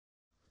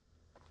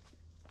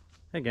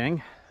Hey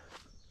gang,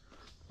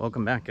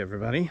 welcome back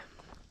everybody.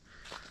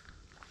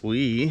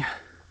 We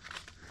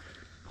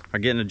are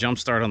getting a jump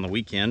start on the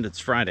weekend. It's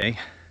Friday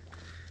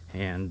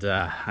and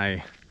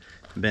I've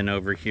been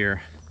over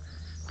here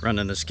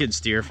running the skid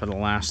steer for the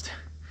last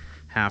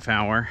half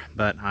hour,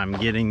 but I'm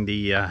getting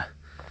the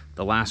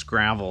last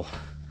gravel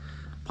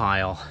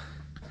pile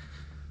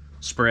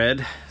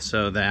spread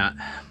so that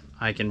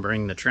I can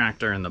bring the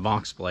tractor and the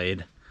box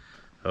blade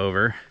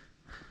over.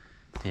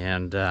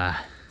 And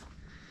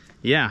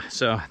yeah,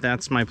 so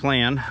that's my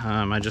plan.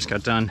 I just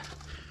got done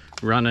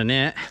running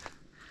it,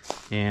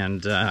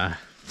 and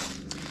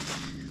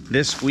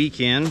this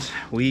weekend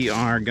we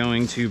are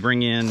going to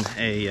bring in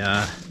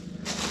a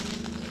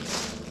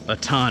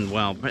ton,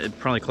 well,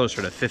 probably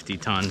closer to 50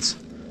 tons,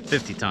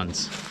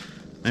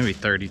 maybe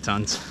 30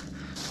 tons.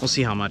 We'll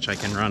see how much I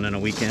can run in a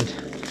weekend,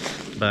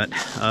 but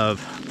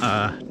of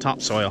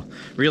topsoil.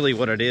 Really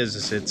what it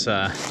is it's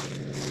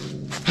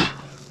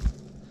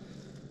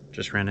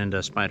just ran into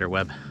a spider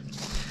web.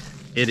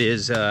 It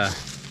is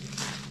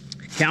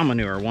cow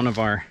manure. One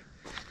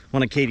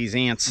of Katie's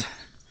aunts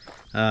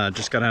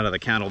just got out of the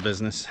cattle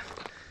business.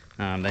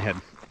 They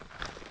had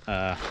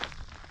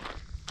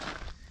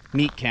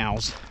meat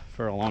cows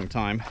for a long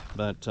time,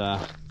 but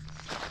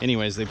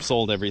anyways, they've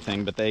sold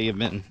everything. But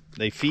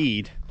they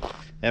feed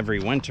every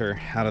winter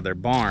out of their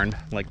barn,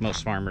 like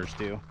most farmers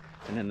do,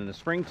 and then in the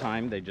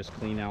springtime they just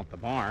clean out the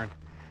barn.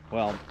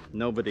 Well,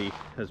 nobody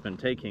has been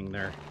taking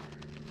their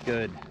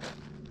good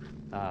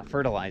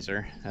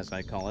fertilizer, as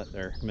I call it,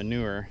 their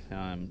manure,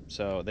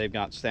 so they've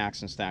got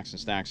stacks and stacks and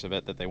stacks of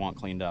it that they want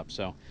cleaned up.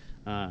 So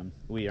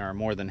we are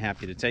more than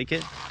happy to take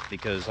it,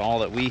 because all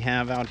that we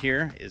have out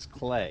here is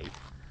clay,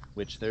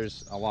 which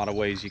there's a lot of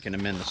ways you can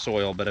amend the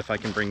soil, but if I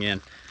can bring in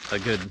a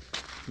good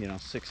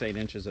 6-8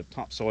 inches of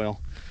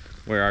topsoil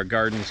where our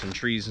gardens and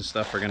trees and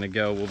stuff are going to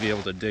go, we'll be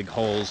able to dig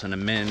holes and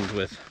amend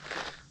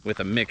with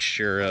a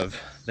mixture of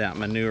that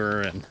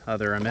manure and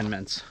other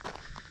amendments,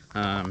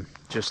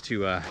 just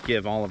to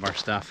give all of our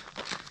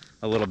stuff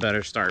a little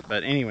better start.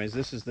 But anyways,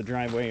 this is the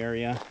driveway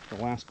area. The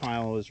last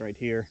pile is right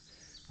here.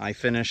 I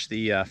finished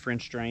the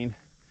French drain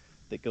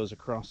that goes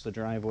across the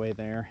driveway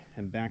there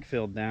and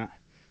backfilled that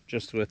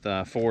just with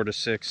 4 to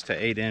 6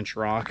 to 8 inch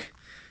rock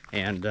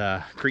and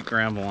creek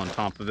gravel on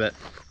top of it.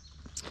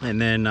 And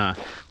then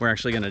we're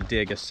actually going to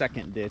dig a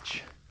second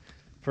ditch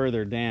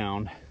further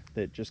down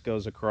that just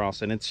goes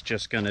across, and it's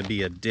just going to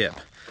be a dip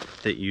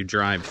that you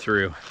drive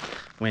through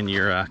when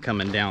you're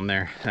coming down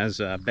there as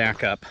a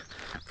backup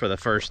for the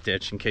first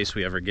ditch in case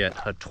we ever get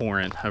a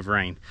torrent of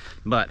rain.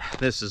 But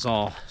this is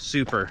all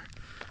super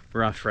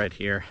rough right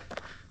here,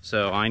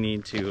 so I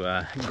need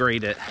to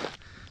grade it,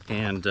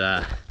 and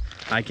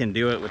I can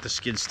do it with the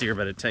skid steer,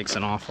 but it takes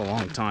an awful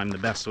long time. The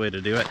best way to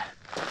do it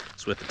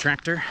is with the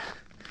tractor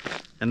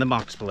and the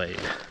box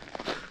blade.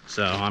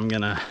 So I'm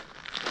gonna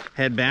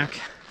head back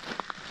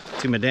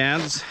to my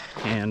dad's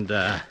and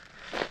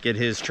get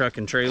his truck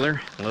and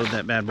trailer, load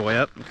that bad boy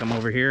up, and come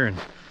over here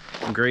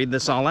and grade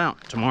this all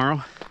out.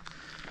 Tomorrow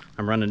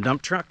I'm running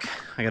dump truck.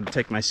 I got to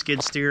take my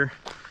skid steer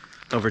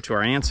over to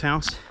our aunt's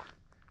house.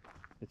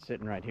 It's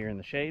sitting right here in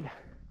the shade,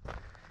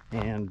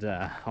 and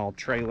I'll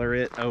trailer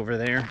it over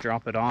there,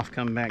 drop it off,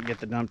 come back, get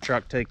the dump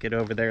truck, take it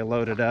over there,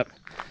 load it up,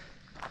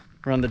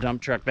 run the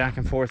dump truck back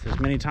and forth as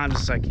many times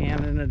as I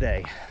can in a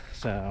day.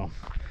 So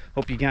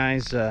hope you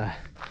guys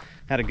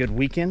had a good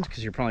weekend,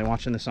 because you're probably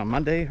watching this on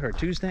Monday or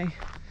Tuesday.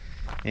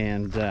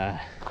 And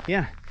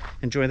yeah,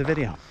 enjoy the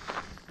video.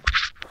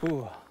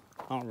 Ooh,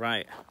 all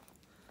right.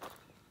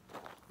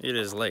 It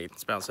is late.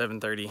 It's about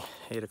 7:30,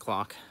 8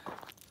 o'clock.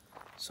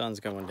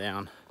 Sun's going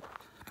down.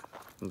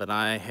 But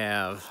I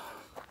have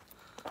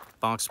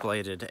box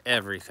bladed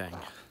everything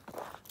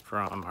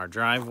from our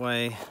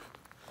driveway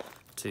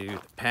to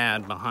the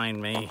pad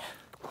behind me,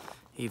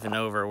 even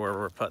over where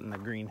we're putting the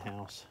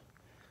greenhouse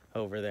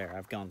over there.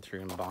 I've gone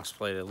through and box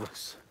bladed. It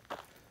looks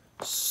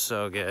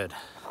so good.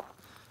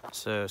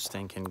 So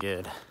stinking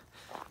good.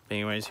 But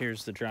anyways,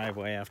 here's the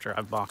driveway after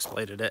I've box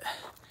bladed it.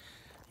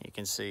 You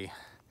can see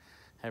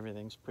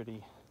everything's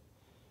pretty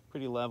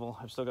level.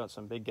 I've still got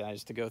some big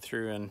guys to go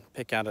through and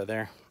pick out of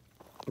there,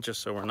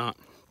 just so we're not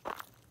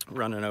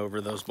running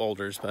over those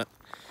boulders. But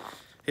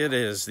it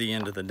is the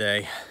end of the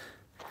day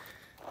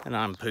and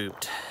I'm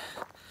pooped.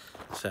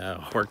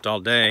 So worked all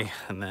day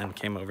and then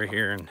came over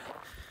here and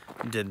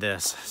did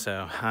this.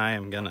 So I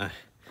am gonna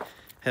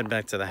head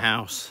back to the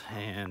house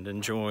and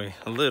enjoy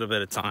a little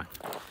bit of time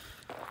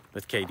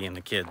with Katie and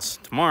the kids.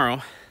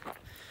 Tomorrow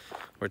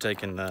we're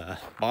taking the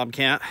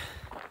Bobcat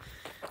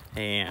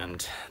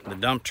and the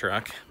dump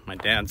truck, my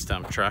dad's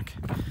dump truck,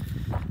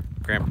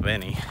 Grandpa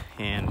Benny,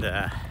 and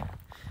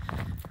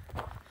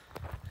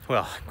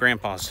well,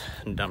 Grandpa's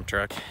dump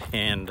truck,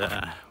 and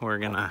we're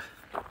gonna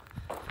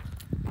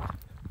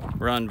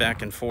run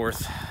back and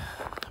forth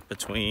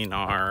between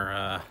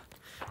our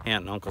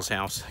aunt and uncle's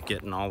house,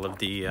 getting all of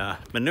the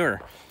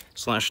manure /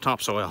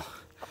 topsoil.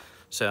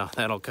 So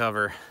that'll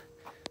cover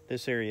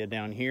this area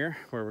down here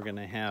where we're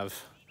gonna have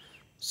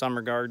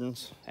summer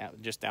gardens,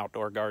 just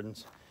outdoor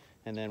gardens,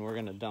 and then we're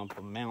gonna dump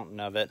a mountain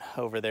of it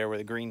over there where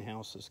the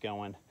greenhouse is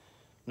going.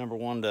 Number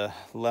one, to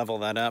level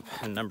that up,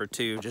 and number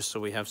two, just so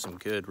we have some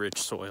good rich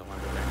soil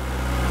under there.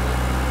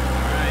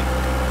 All right,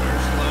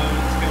 first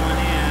load's going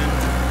in.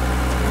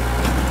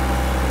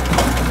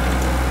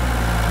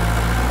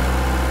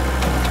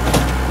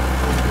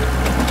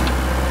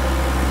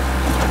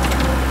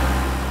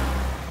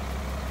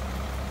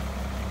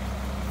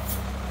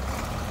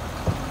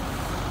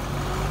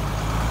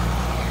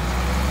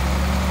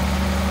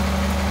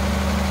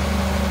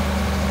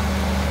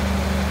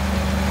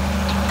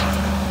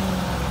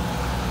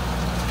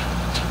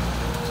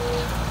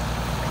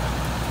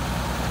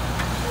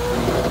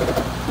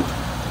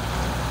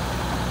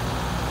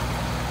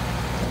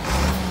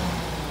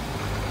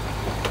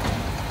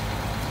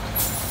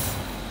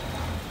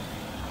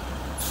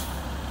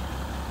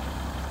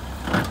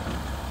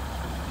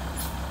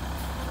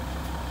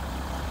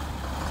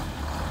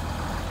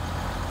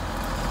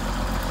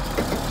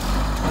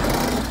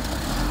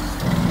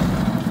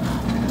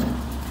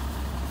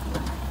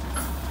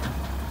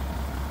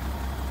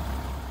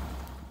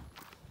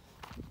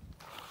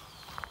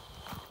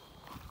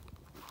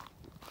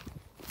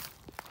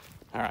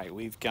 All right,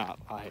 we've got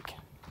like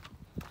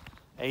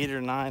 8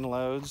 or 9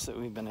 loads that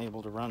we've been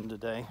able to run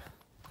today.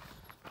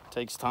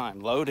 Takes time.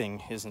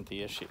 Loading isn't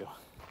the issue,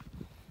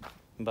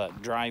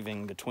 but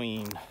driving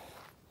between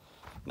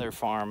their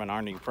farm and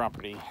our new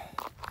property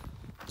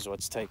is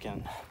what's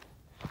taken.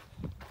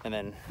 And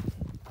then,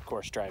 of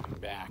course, driving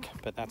back,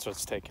 but that's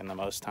what's taking the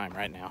most time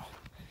right now.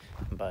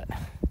 But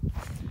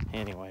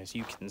anyways,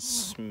 you can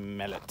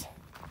smell it.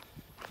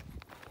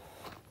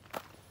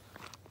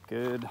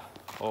 Good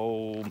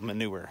old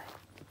manure,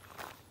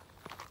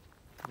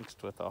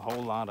 mixed with a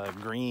whole lot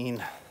of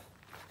green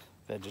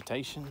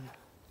vegetation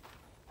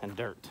and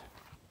dirt.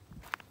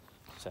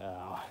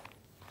 So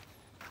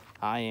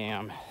I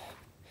am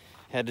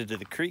headed to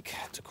the creek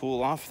to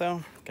cool off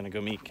though. Gonna go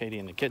meet Katie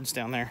and the kids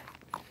down there,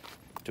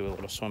 do a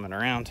little swimming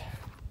around,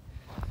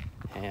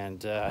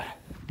 and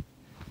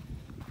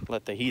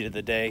let the heat of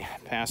the day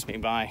pass me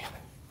by,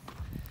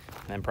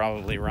 and then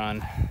probably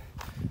run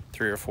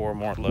 3 or 4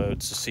 more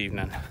loads this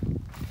evening.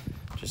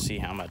 Just see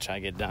how much I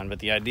get done. But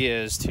the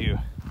idea is to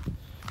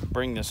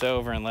bring this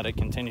over and let it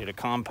continue to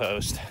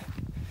compost,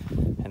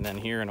 and then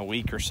here in a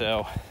week or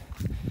so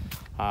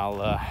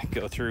I'll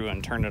go through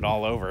and turn it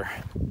all over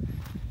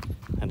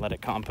and let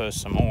it compost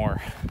some more,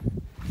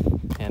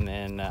 and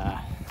then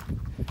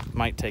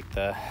might take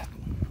the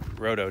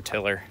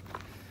rototiller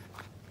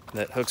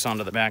that hooks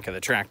onto the back of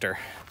the tractor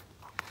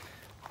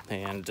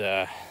and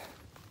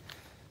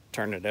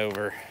turn it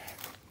over,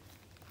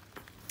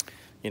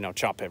 you know,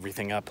 chop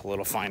everything up a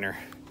little finer.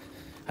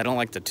 I don't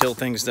like to till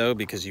things though,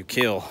 because you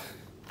kill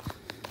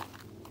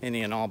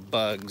any and all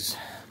bugs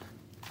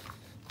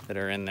that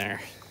are in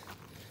there.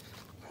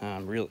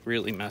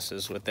 Really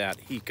messes with that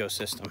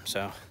ecosystem.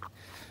 So,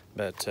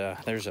 but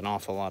there's an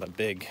awful lot of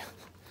big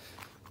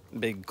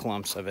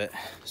clumps of it.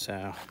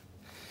 So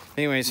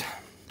anyways,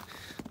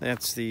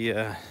 that's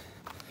the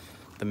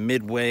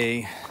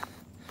midway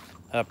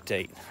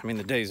update. I mean,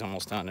 the day's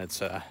almost done.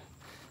 It's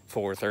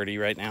 4:30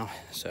 right now,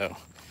 so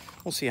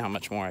we'll see how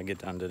much more I get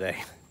done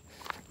today.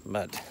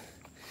 But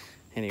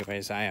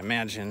anyways, I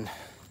imagine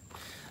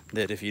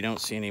that if you don't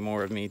see any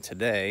more of me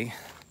today,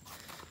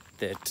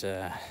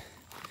 that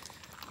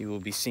you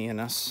will be seeing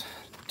us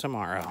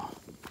tomorrow.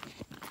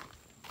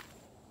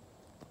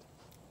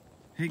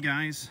 Hey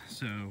guys,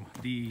 so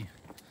the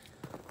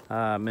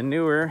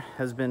manure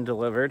has been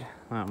delivered.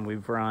 We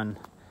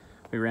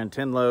ran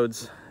 10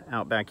 loads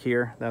out back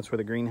here. That's where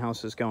the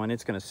greenhouse is going.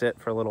 It's going to sit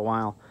for a little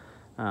while.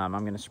 I'm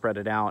going to spread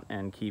it out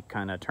and keep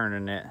kind of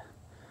turning it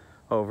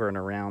over and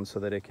around so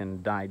that it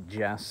can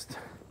digest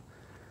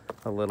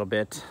a little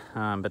bit.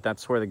 But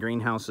that's where the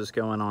greenhouse is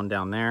going on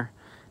down there.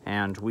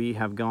 And we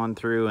have gone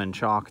through and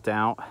chalked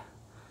out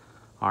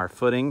our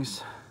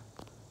footings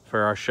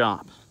for our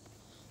shop.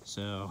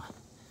 So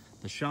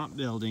the shop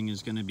building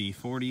is going to be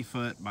 40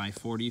 foot by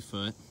 40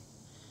 foot.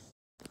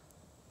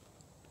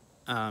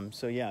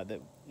 So yeah,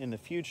 in the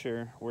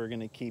future, we're going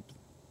to keep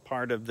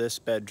part of this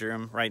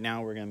bedroom. Right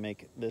now, we're going to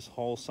make this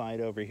whole side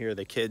over here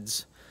the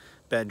kids'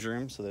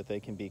 bedroom so that they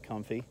can be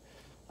comfy.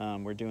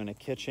 We're doing a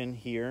kitchen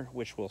here,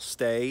 which will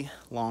stay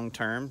long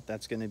term.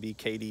 That's going to be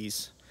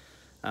Katie's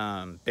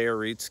Bare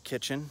Roots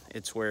kitchen.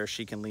 It's where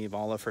she can leave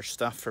all of her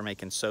stuff for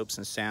making soaps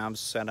and salves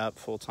set up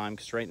full time,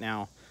 because right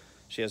now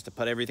she has to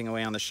put everything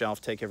away on the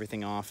shelf, take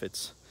everything off.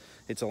 It's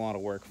a lot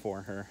of work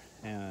for her.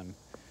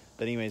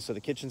 But anyway, so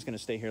the kitchen's going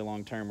to stay here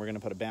long term. We're going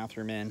to put a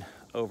bathroom in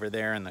over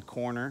there in the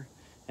corner,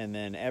 and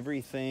then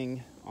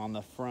everything on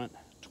the front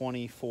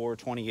 24,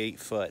 28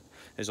 foot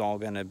is all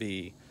going to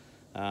be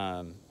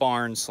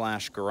barn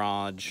slash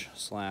garage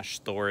slash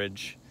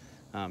storage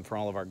for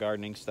all of our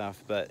gardening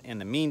stuff. But in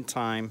the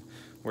meantime,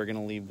 we're going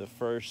to leave the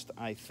first,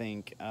 I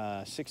think,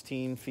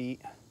 16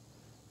 feet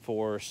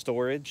for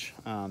storage.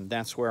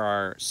 That's where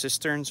our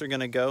cisterns are going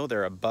to go.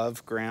 They're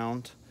above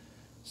ground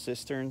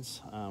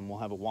cisterns. We'll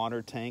have a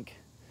water tank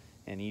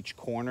in each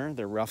corner.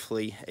 They're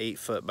roughly 8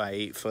 foot by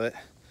 8 foot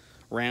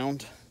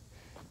round.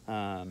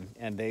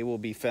 and they will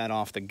be fed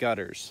off the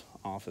gutters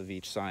off of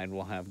each side.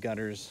 We'll have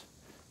gutters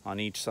on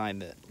each side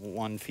that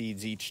one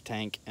feeds each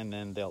tank, and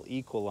then they'll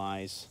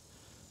equalize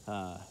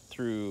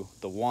through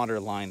the water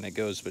line that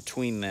goes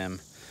between them,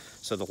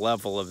 so the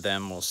level of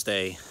them will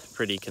stay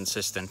pretty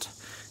consistent.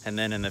 And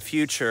then in the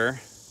future,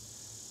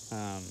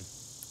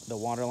 the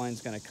water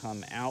line's going to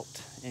come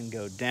out and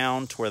go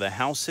down to where the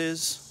house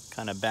is,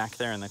 kind of back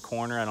there in the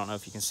corner. I don't know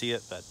if you can see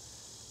it, but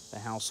the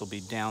house will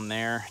be down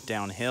there,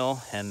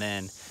 downhill, and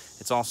then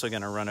it's also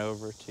going to run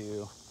over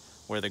to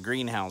where the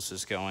greenhouse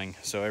is going,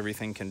 so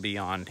everything can be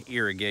on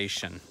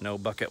irrigation. No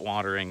bucket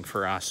watering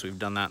for us. We've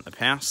done that in the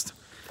past,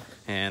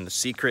 and the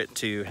secret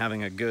to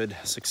having a good,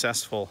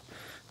 successful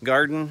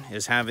garden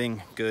is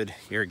having good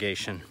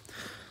irrigation.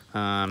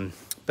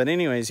 But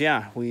anyways,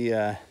 yeah, we've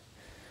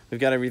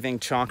got everything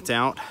chalked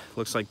out.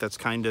 Looks like that's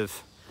kind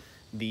of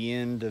the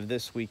end of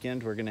this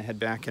weekend. We're gonna head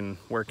back and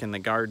work in the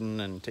garden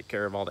and take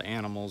care of all the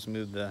animals,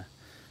 move the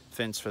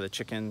fence for the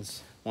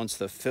chickens. Once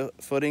the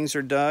footings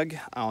are dug,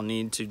 I'll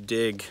need to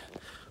dig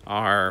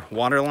our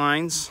water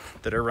lines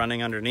that are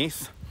running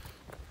underneath,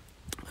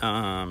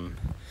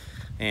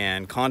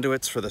 and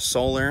conduits for the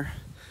solar,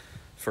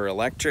 for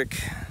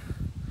electric,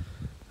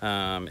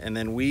 and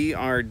then we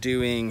are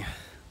doing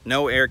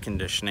no air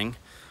conditioning.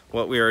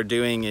 What we are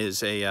doing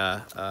is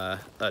a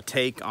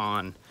take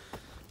on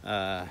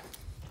late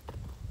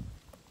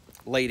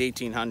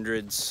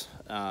 1800s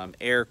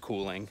air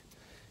cooling,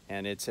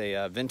 and it's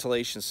a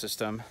ventilation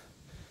system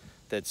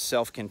that's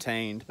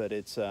self-contained, but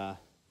it's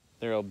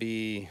there'll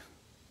be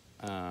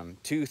 2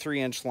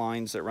 3-inch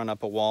lines that run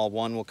up a wall.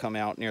 One will come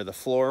out near the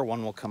floor,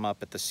 one will come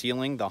up at the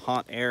ceiling. The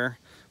hot air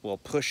will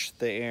push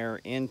the air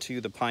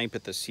into the pipe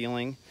at the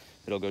ceiling.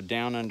 It'll go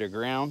down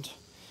underground.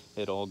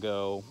 It'll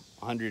go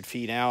 100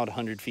 feet out,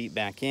 100 feet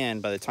back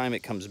in. By the time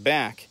it comes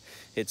back,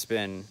 it's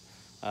been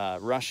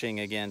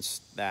rushing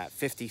against that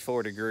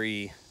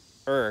 54-degree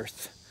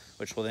earth,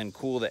 which will then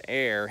cool the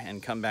air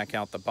and come back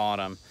out the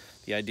bottom.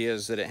 The idea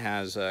is that it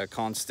has a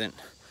constant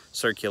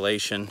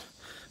circulation.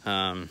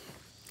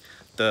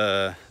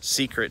 The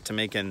secret to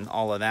making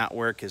all of that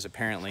work is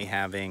apparently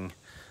having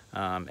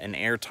an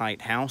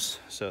airtight house.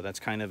 So that's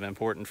kind of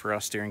important for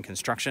us during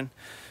construction,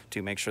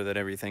 to make sure that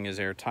everything is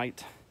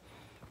airtight.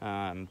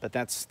 But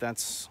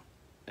that's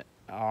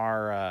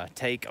our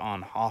take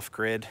on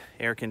off-grid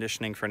air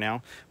conditioning for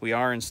now. We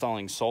are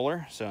installing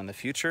solar, so in the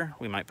future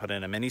we might put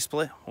in a mini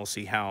split. We'll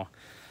see how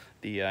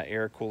the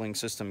air cooling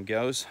system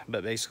goes,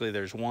 but basically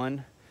there's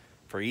one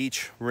for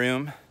each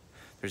room.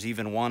 There's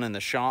even one in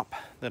the shop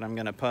that I'm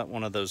gonna put,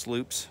 one of those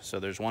loops. So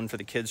there's one for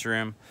the kids'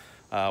 room,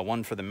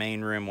 one for the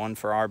main room, one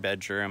for our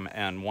bedroom,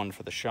 and one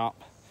for the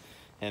shop.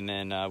 And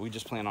then we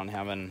just plan on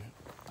having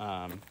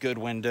good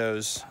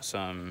windows,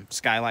 some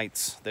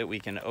skylights that we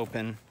can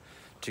open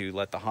to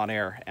let the hot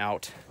air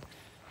out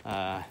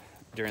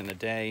during the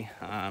day.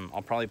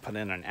 I'll probably put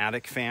in an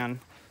attic fan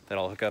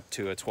that'll hook up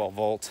to a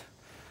 12-volt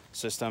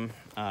system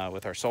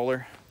with our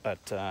solar.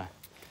 But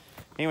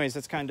anyways,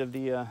 that's kind of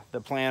the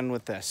plan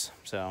with this.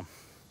 So,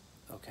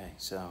 okay,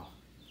 so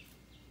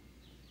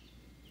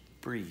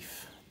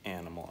brief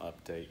animal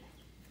update.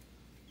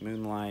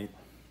 Moonlight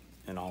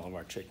and all of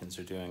our chickens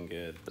are doing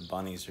good. The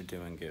bunnies are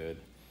doing good.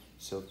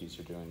 Silkies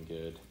are doing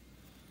good.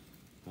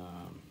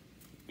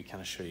 We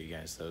kind of show you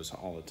guys those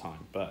all the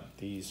time, but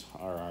these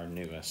are our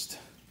newest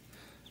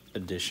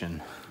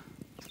addition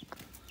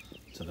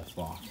to the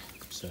flock.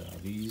 So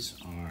these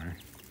are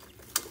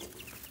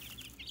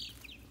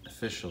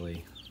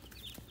officially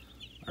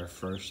our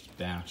first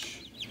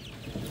batch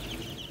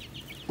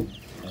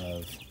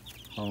of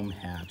home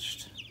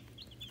hatched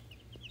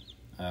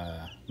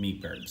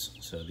meat birds.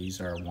 So these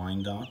are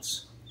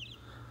Wyandottes,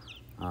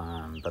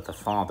 but the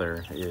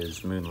father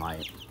is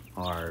Moonlight,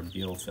 our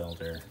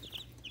Bielefelder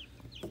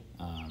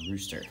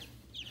rooster.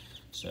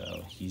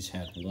 So he's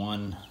had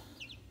one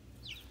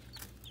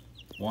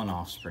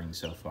offspring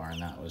so far, and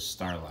that was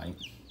Starlight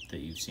that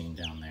you've seen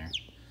down there.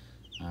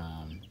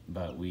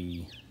 But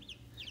we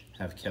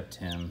have kept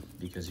him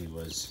because he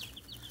was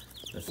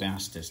the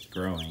fastest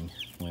growing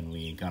when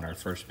we got our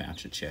first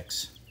batch of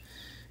chicks.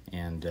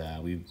 And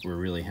we were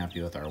really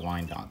happy with our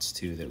Wyandottes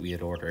too that we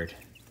had ordered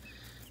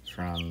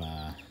from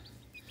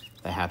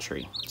the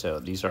hatchery. So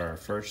these are our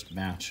first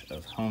batch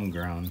of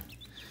homegrown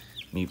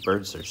meat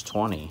birds. There's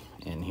 20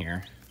 in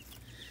here,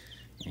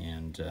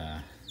 and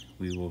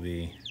we will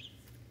be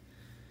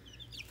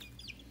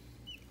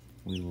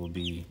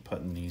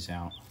putting these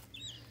out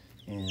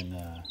in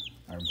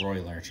our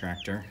broiler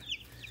tractor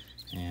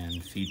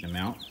and feeding them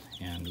out,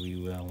 and we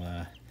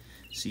will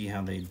see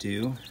how they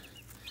do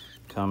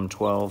come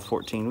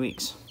 12-14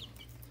 weeks.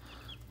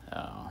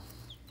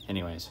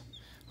 Anyways,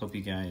 hope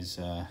you guys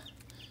had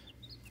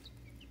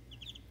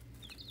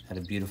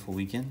a beautiful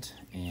weekend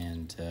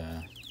and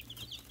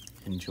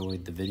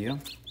enjoyed the video,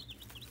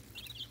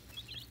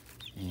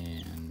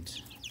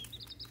 and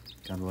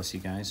God bless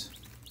you guys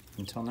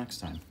until next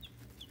time.